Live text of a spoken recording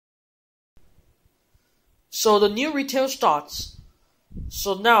So the new retail starts.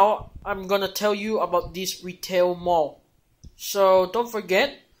 So now I'm gonna tell you about this retail mall. So don't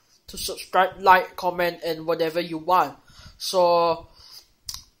forget to subscribe, like, comment, and whatever you want. So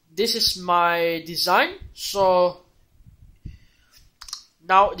this is my design. So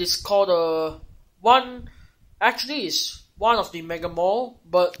now it is called actually it's one of the mega mall,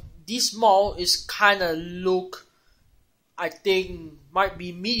 but this mall is kinda look, I think might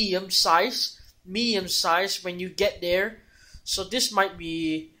be medium size when you get there. So this might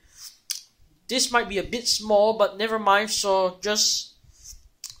be a bit small, but never mind. So just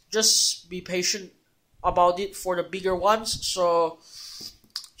be patient about it for the bigger ones. So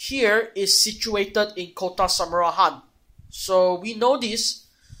here is situated in Kota, Samarahan. So we know this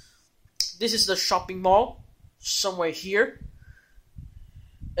is the shopping mall somewhere here,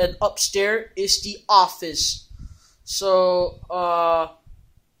 and upstairs is the office. So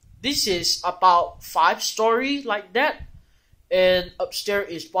this is about 5-story like that, and upstairs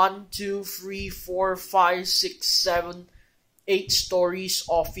is 1, 2, 3, 4, 5, 6, 7, 8 stories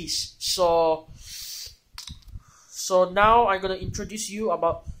office. So now I'm gonna introduce you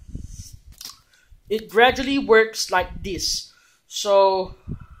about it. Gradually works like this. So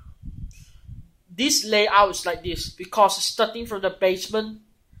this layout is like this because starting from the basement,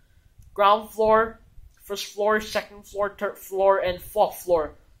 ground floor, first floor, second floor, third floor, and fourth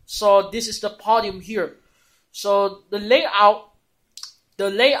floor. So this is the podium here. So the layout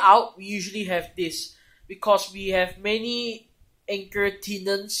we usually have this because we have many anchor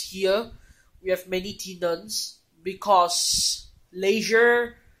tenants here. We have many tenants because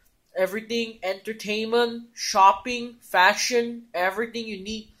leisure, everything, entertainment, shopping, fashion, everything you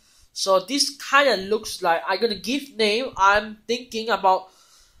need. So this kind of looks like, I'm gonna give name. I'm thinking about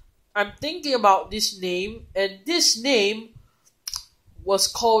this name, and this name was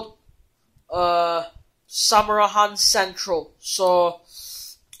called Samarahan Central. So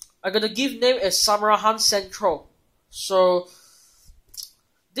I'm gonna give name as Samarahan Central. So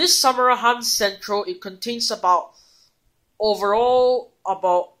this Samarahan Central, it contains about overall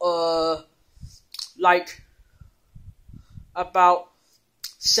about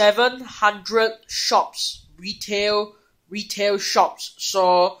 700 shops, retail shops.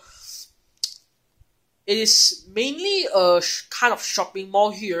 So it is mainly a kind of shopping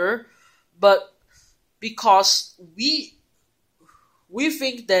mall here, but because we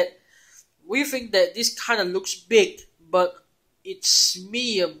think that this kind of looks big, but it's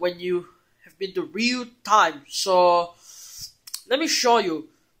medium when you have been to real time. So let me show you.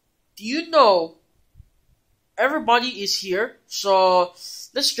 Do you know everybody is here? So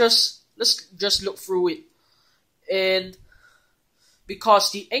let's just look through it. And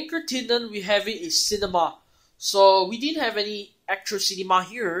because the anchor tenant we have it is cinema, so we didn't have any actual cinema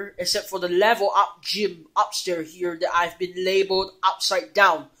here except for the level up gym upstairs here that I've been labeled upside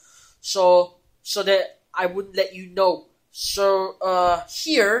down, so that I wouldn't let you know. So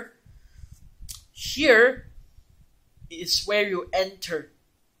here is where you enter.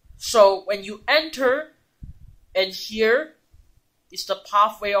 So when you enter, and here is the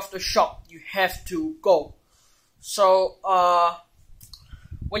pathway of the shop you have to go. So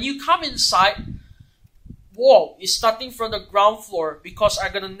when you come inside, whoa, it's starting from the ground floor because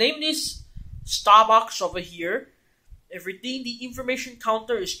I'm gonna name this Starbucks over here. Everything, the information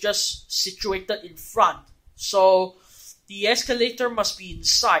counter is just situated in front. So the escalator must be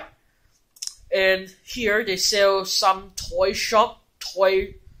inside. And here they sell some toy shop,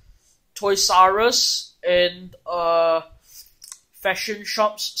 Toys R Us, and fashion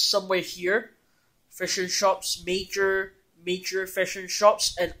shops somewhere here. Fashion shops, major fashion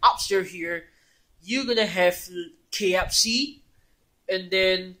shops, and upstairs here you're gonna have KFC, and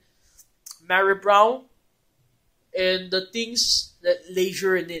then Mary Brown, and the things that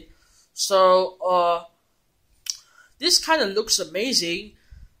leisure in it. So this kind of looks amazing.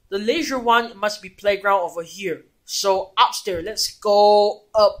 The leisure one must be playground over here. So upstairs, let's go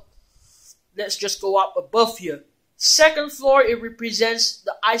up. Let's just go up above here. Second floor, it represents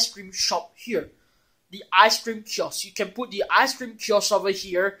the ice cream shop here. The ice cream kiosk. You can put the ice cream kiosk over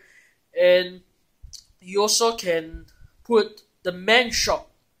here, and you also can put the men's shop.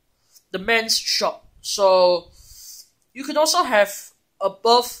 So you can also have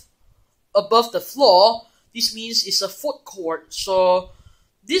above the floor. This means it's a food court. So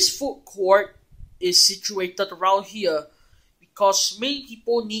this food court is situated around here because many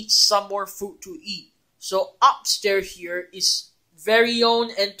people need some more food to eat. So upstairs here is very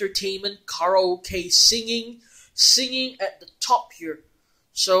own entertainment, karaoke, singing at the top here.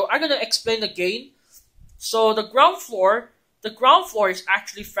 So I'm gonna explain again. So the ground floor is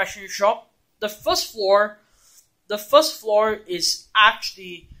actually fashion shop. the first floor, the first floor is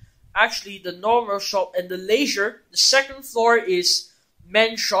actually the normal shop and the leisure. The second floor is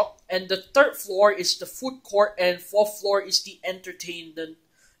men's shop, and the third floor is the food court, and fourth floor is the entertainment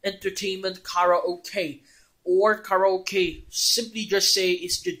karaoke, or karaoke. Simply just say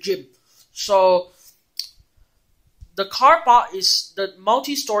it's the gym. So the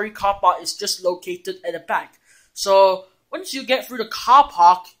multi-story car park is just located at the back. So once you get through the car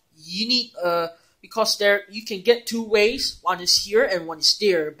park, you need because there you can get two ways. One is here and one is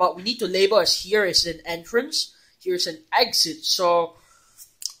there. But we need to label as here is an entrance, here is an exit. So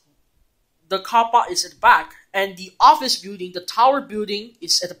the car park is at the back, and the office building, the tower building,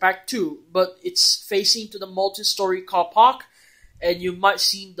 is at the back too. But it's facing to the multi-story car park, and you might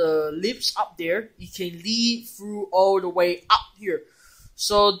see the lifts up there. You can lead through all the way up here.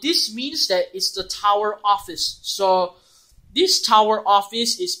 So this means that it's the tower office. So this tower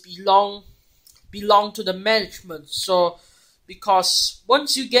office is belong to the management. So because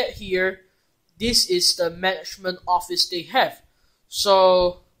once you get here, this is the management office they have.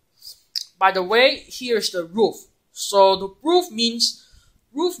 So by the way, here's the roof. So the roof means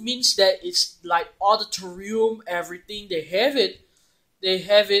that it's like auditorium, everything. They have it.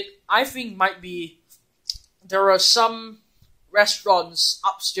 I think might be there are some restaurants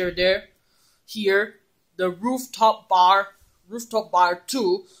upstairs there. Here, the rooftop bar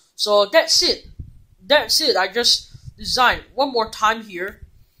too. So that's it. I just designed one more time here.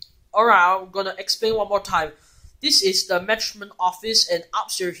 Alright, I'm gonna explain one more time. This is the management office, and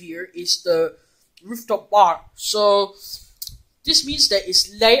upstairs here is the rooftop bar. So this means that it's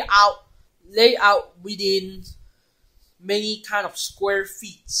laid out within many kind of square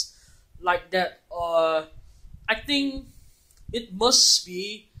feet like that. I think it must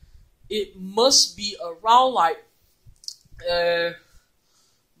be around like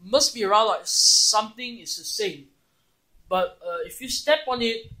something is the same. But if you step on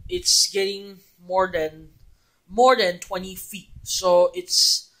it, it's getting more than 20 feet. So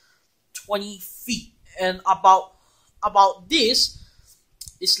it's 20 feet, and about this,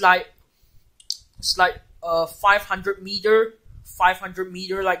 it's like 500 meter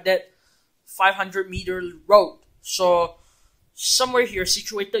like that, 500 meter road. So somewhere here,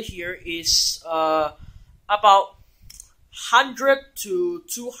 situated here, is about 100 to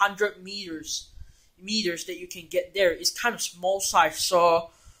 200 meters that you can get there. It's kind of small size.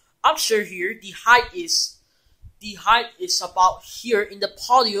 So upstairs here, the height is about here in the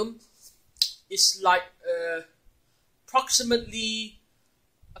podium. It's like approximately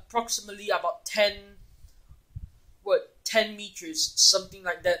about 10 meters, something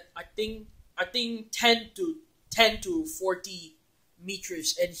like that. I think 10 to 40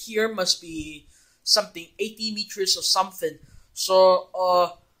 meters, and here must be something 80 meters or something. So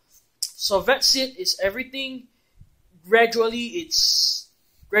that's it. It's everything. Gradually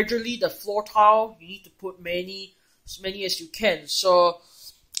the floor tile, you need to put as many as you can. So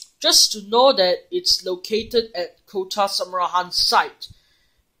just to know that it's located at Kota Samarahan site.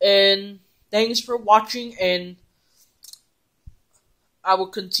 And thanks for watching, and I will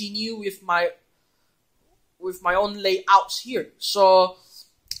continue with my own layouts here. So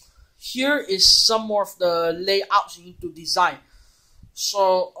here is some more of the layouts you need to design.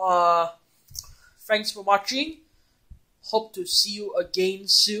 So thanks for watching. Hope to see you again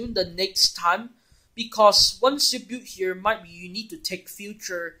soon the next time, because once you build here, might be you need to take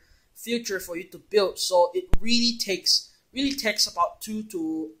future for you to build. So it really takes about 2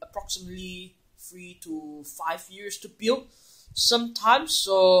 to approximately 3 to 5 years to build sometimes.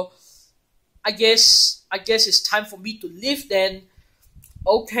 So I guess it's time for me to leave then.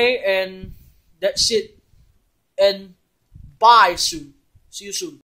 Okay, and that's it, and bye soon. See you soon.